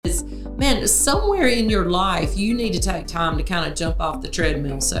man, somewhere in your life, you need to take time to kind of jump off the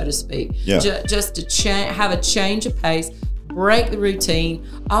treadmill, so to speak. Yeah. Just to have a change of pace, break the routine,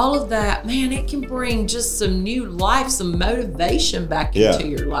 all of that, man, it can bring just some new life, some motivation back into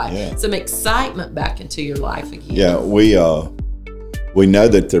your life, some excitement back into your life again. Yeah, we know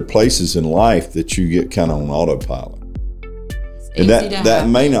that there are places in life that you get kind of on autopilot. And that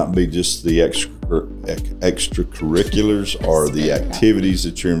may not be just the extracurriculars or the activities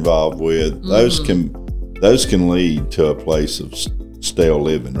that you're involved with. Those can lead to a place of stale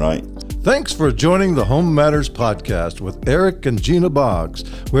living, right? Thanks for joining the Home Matters Podcast with Eric and Gena Boggs,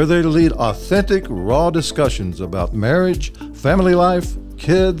 where they lead authentic, raw discussions about marriage, family life,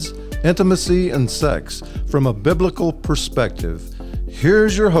 kids, intimacy, and sex from a biblical perspective.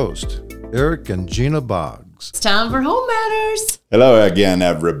 Here's your host, Eric and Gena Boggs. It's time for Home Matters. Hello again,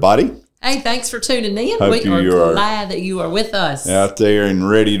 everybody. Hey, thanks for tuning in. Hope we are glad that you are with us. Out there and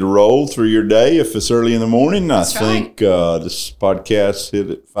ready to roll through your day if it's early in the morning. That's I think this podcast hit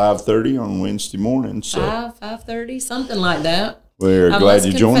at 5:30 on Wednesday morning. So 5:30, something like that. We're glad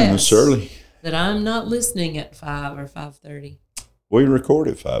you're joining us early. That I'm not listening at 5 or 5:30. We record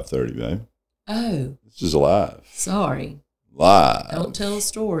at 5:30, babe. Oh. This is live. Sorry. Live. Don't tell a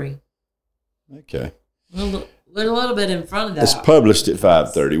story. Okay. We're a little bit in front of that. It's published at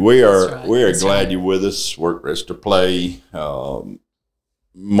 5:30. We are That's glad right. you're with us. Work, rest, or play.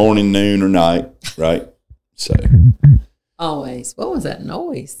 Morning, noon, or night. Right. So. Always. What was that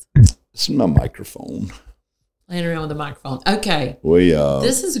noise? It's my microphone. Playing around with the microphone. Okay.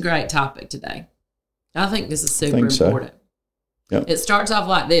 This is a great topic today. I think this is super so. important. Yep. It starts off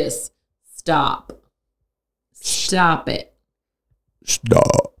like this. Stop. Stop it.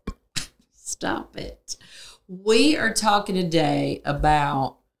 Stop it. We are talking today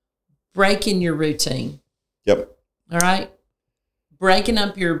about breaking your routine. Yep. All right? Breaking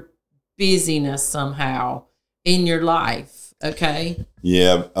up your busyness somehow in your life, okay?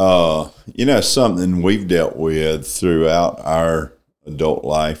 Yeah. Something we've dealt with throughout our adult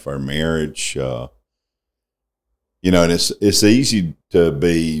life, our marriage, and it's easy to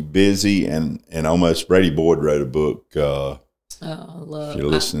be busy and almost Brady Boyd wrote a book. If you're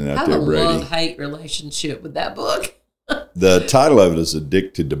listening out there, Brady. I have a love-hate relationship with that book. The title of it is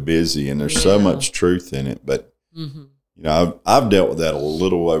Addicted to Busy, and there's so much truth in it. But, I've dealt with that a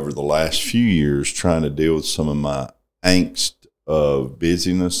little over the last few years, trying to deal with some of my angst of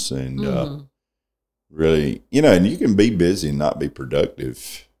busyness and really, and you can be busy and not be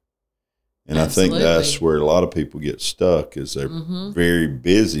productive. And Absolutely. I think that's where a lot of people get stuck is they're very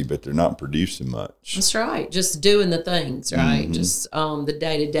busy, but they're not producing much. That's right. Just doing the things, right? Just the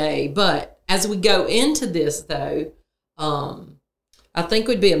day-to-day. But as we go into this, though, I think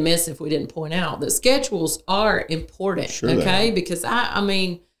we'd be amiss if we didn't point out that schedules are important, okay? Because, I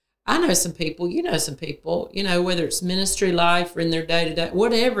know some people, some people, whether it's ministry life or in their day-to-day,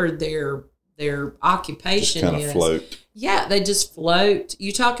 whatever their occupation just kind of float. Yeah, they just float.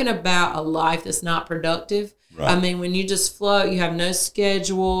 You're talking about a life that's not productive. Right. When you just float, you have no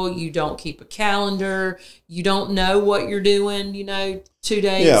schedule, you don't keep a calendar, you don't know what you're doing, 2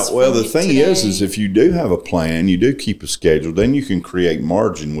 days. Yeah, well, the thing is if you do have a plan, you do keep a schedule, then you can create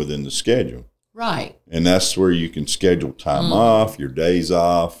margin within the schedule. Right. And that's where you can schedule time off, your days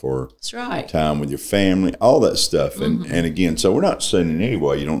off, or that's right. time with your family, all that stuff. And again, so we're not saying in any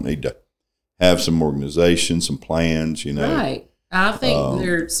way you don't need to have some organization, some plans, Right. I think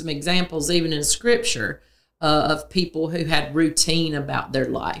there's some examples even in Scripture of people who had routine about their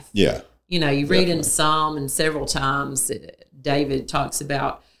life. Yeah. You read in Psalm and several times David talks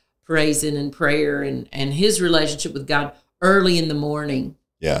about praising and prayer and his relationship with God early in the morning.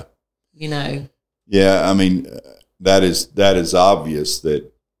 Yeah. Yeah, that is obvious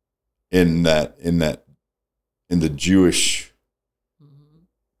that in the Jewish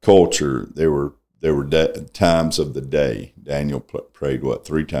culture, there were times of the day. Daniel prayed,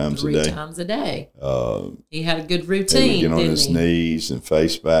 3 times a day? 3 times a day. He had a good routine, he would get on his knees and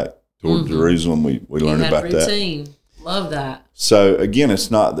face back toward Jerusalem. We learned about routine. Love that. So, again,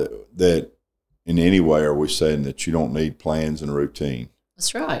 it's not that in any way are we saying that you don't need plans and a routine.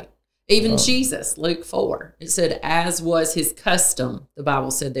 That's right. Even Jesus, Luke 4, it said, as was his custom, the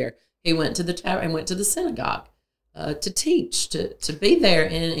Bible said there, he went to the tower and went to the synagogue. To teach, to be there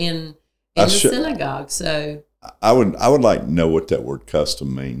in the synagogue. So I would like to know what that word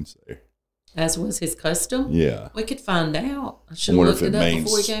custom means there. As was his custom? Yeah. We could find out. I should I have wonder looked if it it up means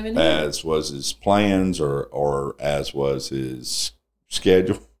before we came in here. as was his plans or as was his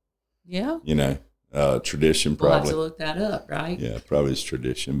schedule. Yeah. Tradition, We'll have probably. to look that up, right? Yeah, probably it's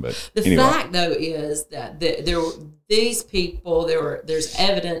tradition. But The anyway. fact, though, is that these people, there's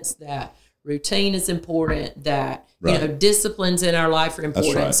evidence that routine is important, that Right. disciplines in our life are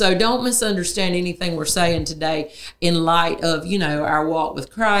important. right. So don't misunderstand anything we're saying today in light of our walk with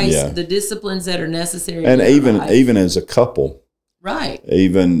Christ, Yeah. the disciplines that are necessary. And in our life. even as a couple, right,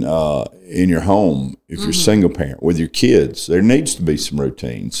 even in your home, if you're single parent with your kids, there needs to be some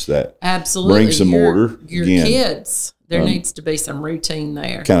routines that absolutely bring some order. Your Again, kids, there needs to be some routine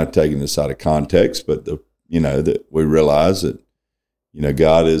there. kind of taking this out of context, but that we realize that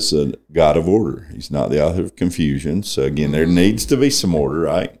God is a God of order. He's not the author of confusion. So again, there needs to be some order,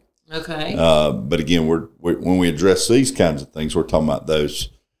 right? Okay. But again, when we address these kinds of things, we're talking about those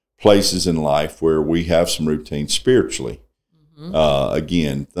places in life where we have some routine spiritually.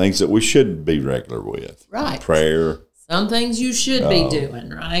 Again, things that we should be regular with. Right. Prayer. Some things you should be doing,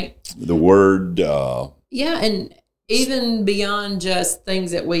 right? The Word. Yeah, and even beyond just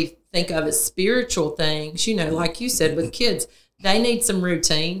things that we think of as spiritual things, like you said with kids, they need some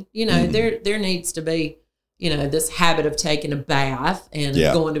routine. There needs to be, this habit of taking a bath and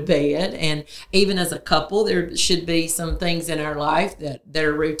going to bed. And even as a couple, there should be some things in our life that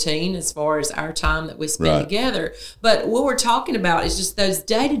are routine as far as our time that we spend together. But what we're talking about is just those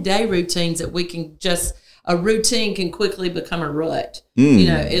day-to-day routines that we can just, a routine can quickly become a rut.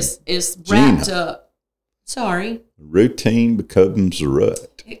 It's wrapped up. Sorry. Routine becomes a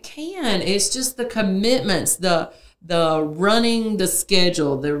rut. It can. It's just the commitments, the running the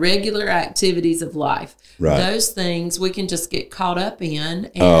schedule, the regular activities of life. Right. Those things we can just get caught up in.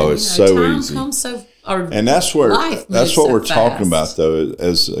 And, it's so time easy. Comes And that's what we're talking about, though.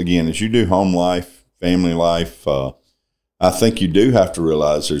 As you do home life, family life, I think you do have to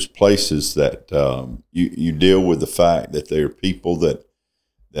realize there's places that you deal with the fact that there are people that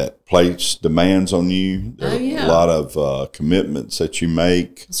place demands on you. There are a lot of commitments that you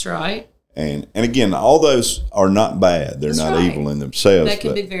make. That's right. And again, all those are not bad. They're not evil in themselves. That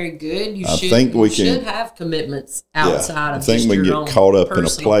can be very good. You should have commitments outside of I think we can get caught up in a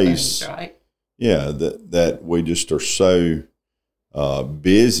place, things, right? Yeah, that we just are so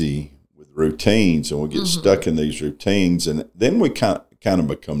busy with routines, and we get stuck in these routines, and then we kind of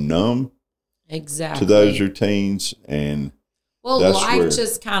become numb to those routines. And life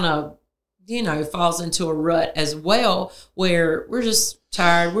just kind of falls into a rut as well, where we're just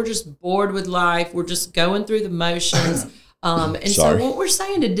tired, we're just bored with life, we're just going through the motions. So what we're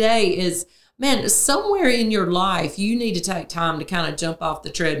saying today is, man, somewhere in your life, you need to take time to kind of jump off the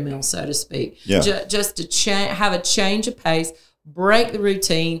treadmill, so to speak. Yeah. Just to have a change of pace, break the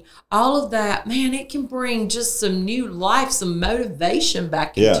routine, all of that, man, it can bring just some new life, some motivation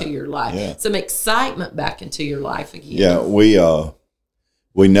back into your life, some excitement back into your life again. Yeah,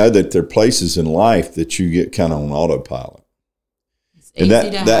 we know that there are places in life that you get kind of on autopilot. And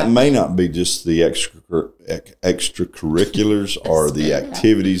that may not be just the extracurriculars or the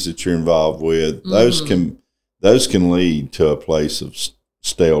activities that you're involved with. Those can lead to a place of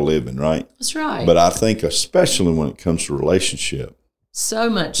stale living, right? That's right. But I think especially when it comes to relationship, so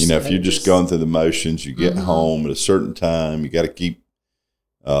much. if you're just going through the motions, you get home at a certain time, you got to keep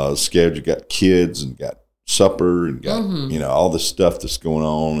schedule. You got kids and got supper and got all the stuff that's going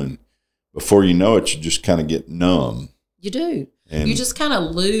on, and before you know it, you just kind of get numb. You do. And you just kind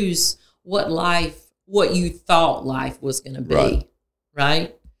of lose what you thought life was going to be,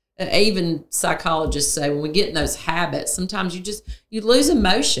 right? Even psychologists say when we get in those habits, sometimes you lose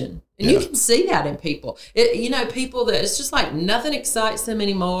emotion, and you can see that in people. People that it's just like nothing excites them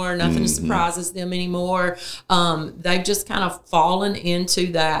anymore, nothing surprises them anymore. They've just kind of fallen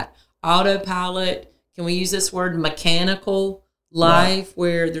into that autopilot. Can we use this word, mechanical life,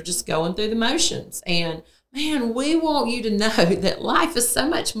 where they're just going through the motions? And man, we want you to know that life is so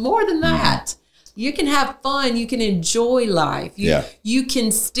much more than that. You can have fun. You can enjoy life. You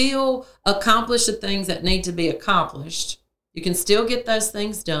can still accomplish the things that need to be accomplished. You can still get those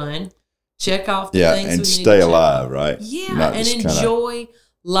things done. Check off the things we and need stay to alive, right? Yeah, and enjoy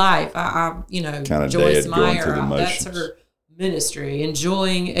life. Joyce Meyer, that's her ministry,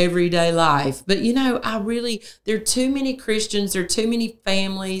 enjoying everyday life. But there are too many Christians, there are too many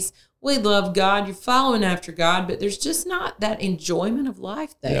families. We love God, you're following after God, but there's just not that enjoyment of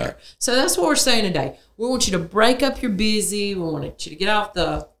life there. Yeah. So that's what we're saying today. We want you to break up your busy. We want you to get off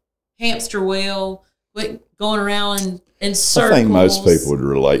the hamster wheel, quit going around in circles. I think most people would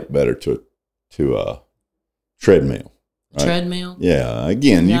relate better to a treadmill. Right? Treadmill? Yeah.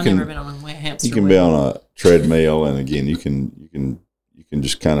 Again, I've never been on a hamster you can wheel. be on a treadmill, and again, you can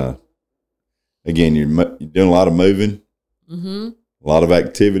just kind of, again, you're doing a lot of moving. Mm-hmm. a lot of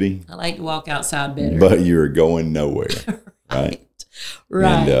activity. I like to walk outside better. But you're going nowhere, right?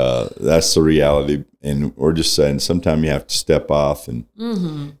 Right. And that's the reality. And we're just saying sometimes you have to step off and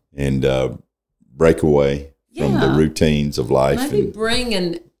break away from the routines of life. Maybe bring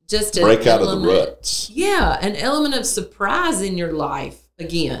in just break out of the ruts. Yeah, an element of surprise in your life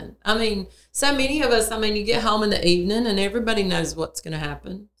again. I mean, so many of us, you get home in the evening and everybody knows what's going to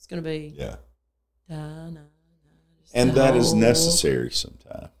happen. It's going to be. Yeah. Da-na. And that is necessary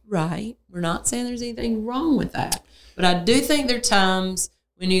sometimes. Right. We're not saying there's anything wrong with that. But I do think there are times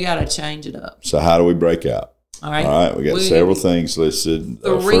when you got to change it up. So how do we break out? All right. All right. We got several things listed.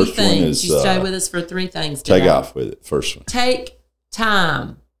 Three things. One is, you stay with us for three things today. Take off with it. First one. Take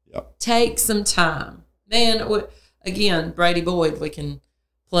time. Yep. Take some time. Man, again, Brady Boyd, we can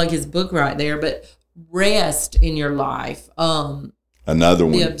plug his book right there, but rest in your life. Another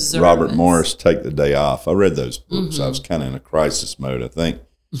one, Robert Morris, Take the Day Off. I read those books. I was kind of in a crisis mode, I think,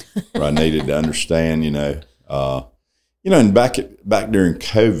 where I needed to understand, and back during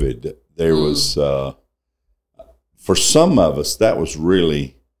COVID, there was, for some of us, that was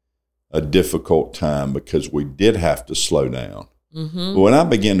really a difficult time because we did have to slow down. But when I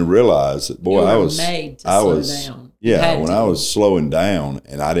began to realize that, boy, I was down. Yeah, when I was slowing down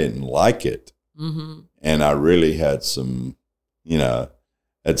and I didn't like it, and I really had some,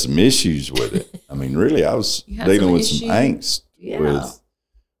 had some issues with it. I mean, really, I was dealing with some angst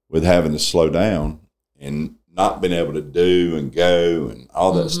with having to slow down and not being able to do and go and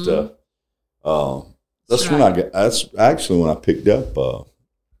all that stuff. That's actually when I picked up.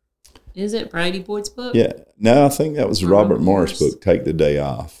 Is it Brady Boyd's book? Yeah. No, I think that was Robert Morris' book, Take the Day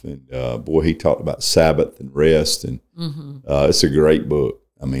Off. And boy, he talked about Sabbath and rest. And it's a great book.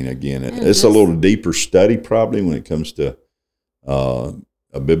 I mean, again, it's a little deeper study probably when it comes to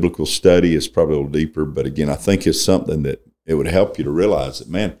a biblical study. It's probably a little deeper. But again, I think it's something that it would help you to realize that,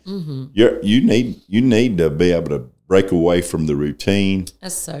 man, you need to be able to break away from the routine.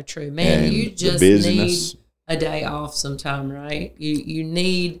 That's so true, man. You just need a day off sometime, right? You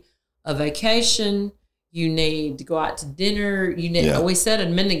need a vacation. You need to go out to dinner. You need. We said a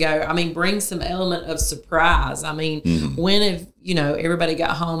minute ago. Bring some element of surprise. When if everybody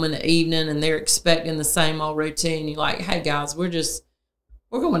got home in the evening and they're expecting the same old routine, you're like, hey guys, we're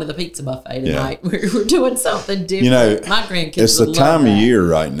going to the pizza buffet tonight. Yeah. We're doing something different. My grandkids. It's the time of year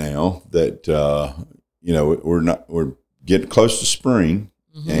right now that we're getting close to spring,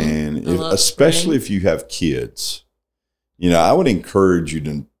 and especially if you have kids, I would encourage you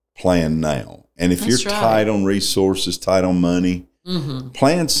to plan now. And if you're tight on resources, tight on money,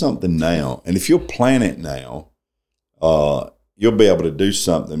 plan something now. And if you'll plan it now, you'll be able to do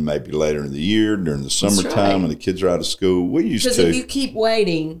something maybe later in the year, during the summertime when the kids are out of school. We used to. Because if you keep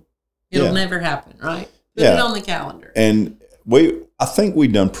waiting, it'll never happen, right? Put it on the calendar. And I think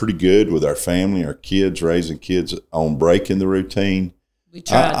we've done pretty good with our family, our kids, raising kids on breaking the routine. We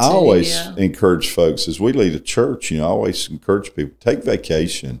try I always encourage folks as we lead a church. I always encourage people, take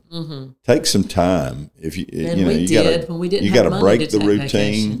vacation, take some time. If you got to break the routine.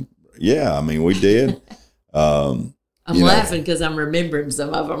 Vacation. Yeah, we did. I'm laughing because I'm remembering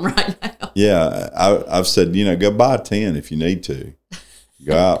some of them right now. Yeah, I've said go buy a tent if you need to.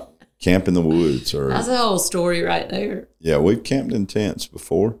 Go out, camp in the woods, or that's a whole story right there. Yeah, we've camped in tents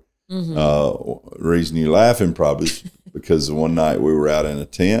before. The reason you're laughing probably is because the one night we were out in a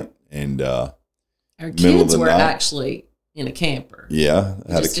tent and our kids were actually in a camper. Yeah,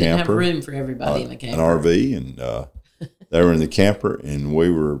 had a camper. Didn't have room for everybody in the camper. An RV, and they were in the camper, and we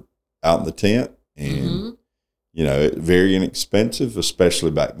were out in the tent, and very inexpensive,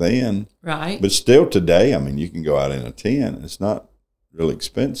 especially back then. Right. But still today, you can go out in a tent. It's not really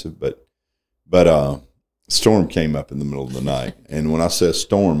expensive, but storm came up in the middle of the night. And when I say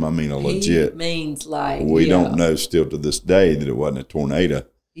storm, I mean a legit. It means like we don't know still to this day that it wasn't a tornado.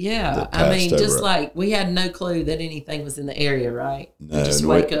 Yeah. Just like we had no clue that anything was in the area, right? No, we just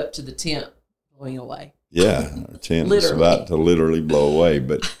wake up to the tent blowing away. Yeah, our tent is about to literally blow away.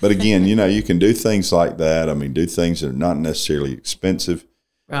 But again, you can do things like that. Do things that are not necessarily expensive.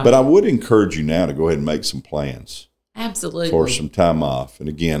 Right. But I would encourage you now to go ahead and make some plans. Absolutely. For some time off. And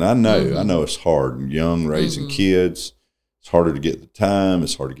again, I know it's hard and young, raising kids. It's harder to get the time.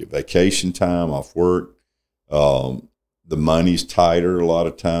 It's hard to get vacation time off work. The money's tighter a lot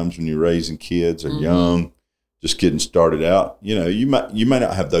of times when you're raising kids or young, just getting started out. You may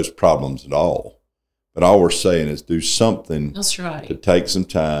not have those problems at all. But all we're saying is do something. That's right. To take some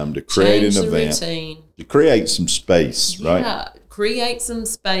time, to create an event. Routine. To create some space, right? Yeah. Create some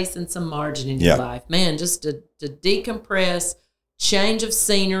space and some margin in your life. Man, just to decompress, change of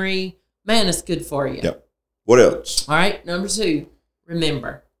scenery. Man, it's good for you. Yep. What else? All right, number 2.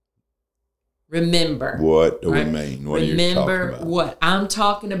 Remember. What do we mean? What are you talking about? What I'm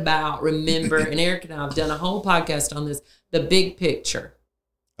talking about. Remember, and Eric and I have done a whole podcast on this, the big picture.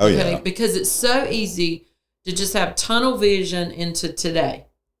 Oh, yeah. Because it's so easy to just have tunnel vision into today.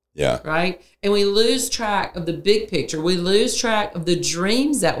 Yeah. Right? And we lose track of the big picture. We lose track of the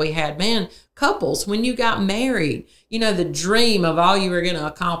dreams that we had. Man, couples, when you got married, the dream of all you were going to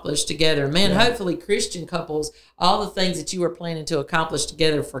accomplish together. Man, hopefully Christian couples, all the things that you were planning to accomplish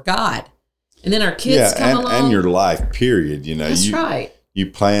together for God. And then our kids come along. And your life, period. That's right. You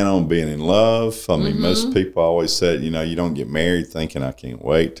plan on being in love. I mean, most people always said, you don't get married thinking, I can't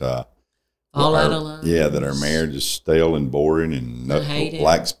wait till all out of love. Yeah, that our marriage is stale and boring and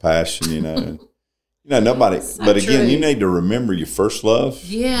lacks passion, nobody. So but again, true. you need to remember your first love.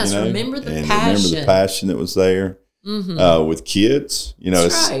 Yes, remember the and passion. Remember the passion that was there with kids.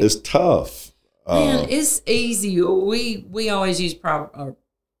 It's tough. Man, it's easy. We always use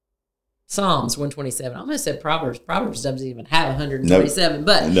Psalms 127. I almost said Proverbs. Proverbs doesn't even have 127,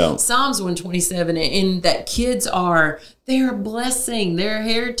 but Psalms 127, and that kids they're a blessing, they're a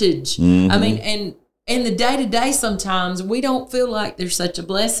heritage. I mean, and in the day-to-day, sometimes we don't feel like they're such a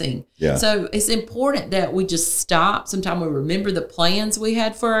blessing. Yeah. So it's important that we just stop. Sometimes we remember the plans we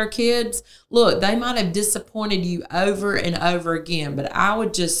had for our kids. Look, they might have disappointed you over and over again, but I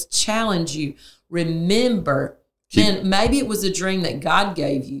would just challenge you, remember, man, maybe it was a dream that God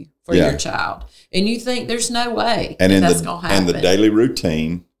gave you for your child, and you think there's no way that's going to happen. And the daily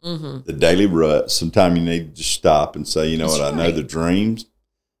routine, the daily ruts, sometimes you need to just stop and say, what, I know the dreams,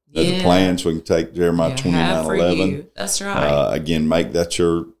 the plans. We can take Jeremiah 29:11. That's right. Again, make that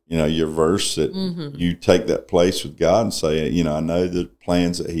your verse that you take that place with God and say, I know the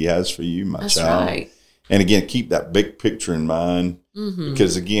plans that He has for you, my child. Right. And again, keep that big picture in mind,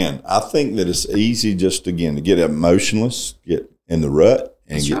 because again, I think that it's easy just to get emotionless, get in the rut,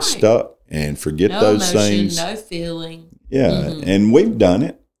 and get stuck and forget those things. No feeling. Yeah, and we've done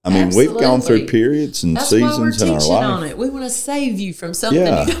it. I mean, we've gone through periods and seasons in our life. On it. We want to save you from something you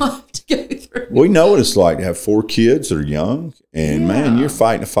don't have to go through. We know what it's like to have 4 kids that are young, and man, you're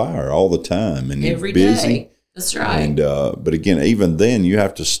fighting a fire all the time, and every you're busy. Day. That's right. And but again, even then, you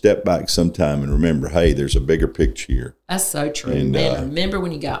have to step back sometime and remember, hey, there's a bigger picture here. That's so true. And remember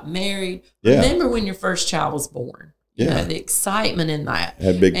when you got married. Yeah. Remember when your first child was born. The excitement in that.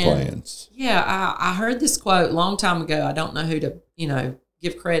 Had big plans. Yeah, I heard this quote a long time ago. I don't know who to,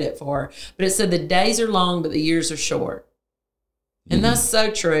 give credit for, but it said the days are long, but the years are short. And that's so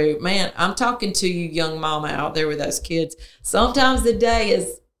true. Man, I'm talking to you, young mama out there with those kids. Sometimes the day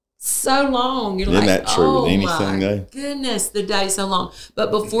is so long. You're Isn't like, that true oh with anything, my though? goodness, the day's so long. But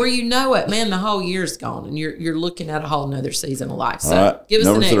before you know it, man, the whole year's gone, and you're looking at a whole nother season of life. So right, give us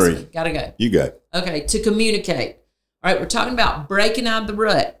the next 3. one. Gotta go. You go. Okay, to communicate. All right, we're talking about breaking out of the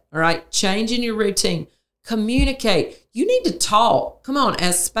rut. All right, changing your routine. Communicate. You need to talk. Come on,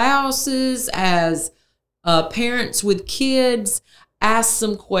 as spouses, as parents with kids, ask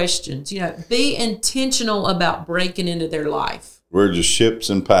some questions. Be intentional about breaking into their life. We're just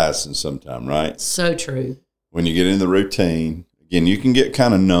ships and passing sometime, right? So true. When you get in the routine, again, you can get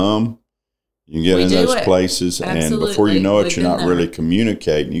kind of numb. You get in those places, and before you know it, you're not really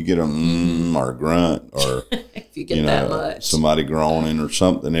communicating. You get a or a grunt, or if you get that much, somebody groaning or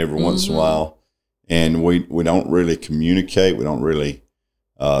something every once in a while, and we don't really communicate. We don't really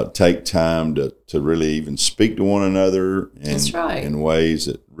take time to really even speak to one another in ways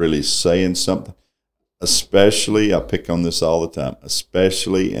that really saying something. Especially, I pick on this all the time,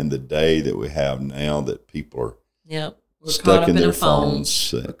 especially in the day that we have now that people are we're stuck in their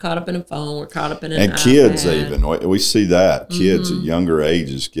phones. We're caught up in a phone. We're caught up in an iPad. Kids even. We see that. Kids at younger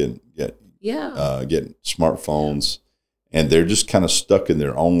ages getting smartphones, and they're just kind of stuck in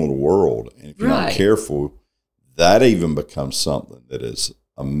their own little world. And if you're not careful, that even becomes something that is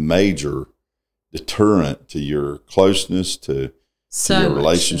a major deterrent to your closeness, to your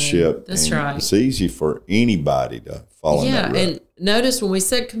relationship. That's right. It's easy for anybody to fall in that rut. And notice when we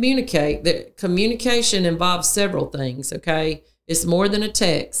said communicate, that communication involves several things, okay? It's more than a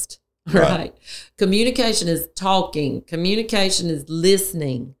text, right? Communication is talking. Communication is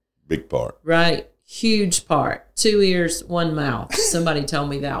listening. Big part. Right? Huge part. 2 ears, 1 mouth. Somebody told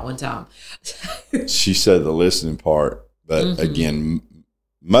me that one time. She said the listening part, but again,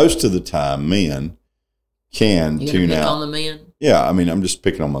 most of the time, men can tune out. On the men? Yeah, I mean, I'm just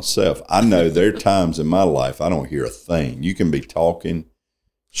picking on myself. I know there are times in my life I don't hear a thing. You can be talking.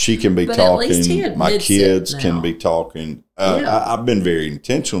 She can be talking. My kids can be talking. I've been very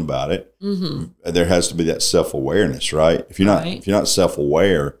intentional about it. There has to be that self-awareness, right? If you're not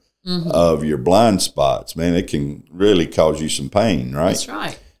self-aware, of your blind spots, man, it can really cause you some pain, right? That's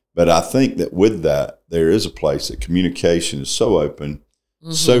right. But I think that with that, there is a place that communication is so open,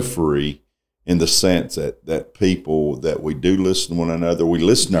 so free, in the sense that people, that we do listen to one another. We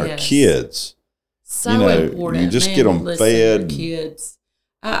listen to our kids. So important. You just get them fed. Kids.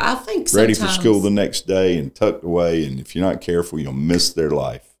 I think ready for school the next day and tucked away. And if you're not careful, you'll miss their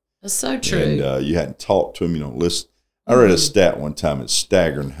life. That's so true. And you hadn't talked to them. You don't listen. I read a stat one time. It's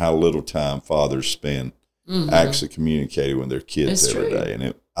staggering how little time fathers spend actually communicating with their kids every day.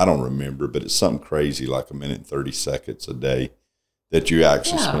 And I don't remember, but it's something crazy like 1 minute and 30 seconds a day that you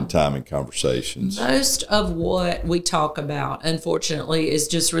actually spend time in conversations. Most of what we talk about, unfortunately, is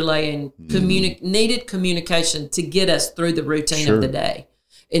just relaying needed communication to get us through the routine of the day,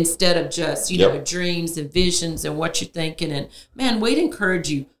 instead of just, you know, dreams and visions and what you're thinking. And, man, we'd encourage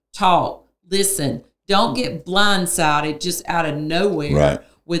you, talk, listen. Don't get blindsided just out of nowhere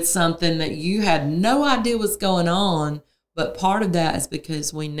with something that you had no idea was going on. But part of that is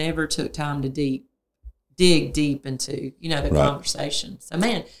because we never took time to dig deep into, you know, the conversation. So,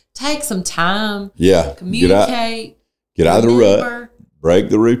 man, take some time. Yeah. Communicate. Get out of the rut. Break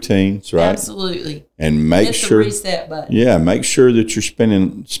the routines, right? Absolutely. And make sure the reset button. Yeah, make sure that you're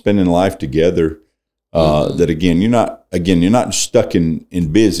spending life together. That again, you're not stuck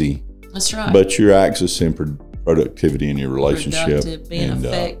in busy. That's right. But you're accessing productivity in your relationship. Productive, being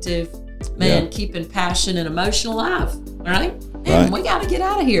effective. Man, keeping passion and emotional life. All right? Man, we got to get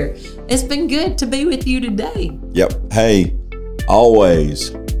out of here. It's been good to be with you today. Yep. Hey,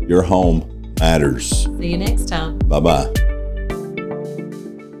 always, your home matters. See you next time. Bye-bye.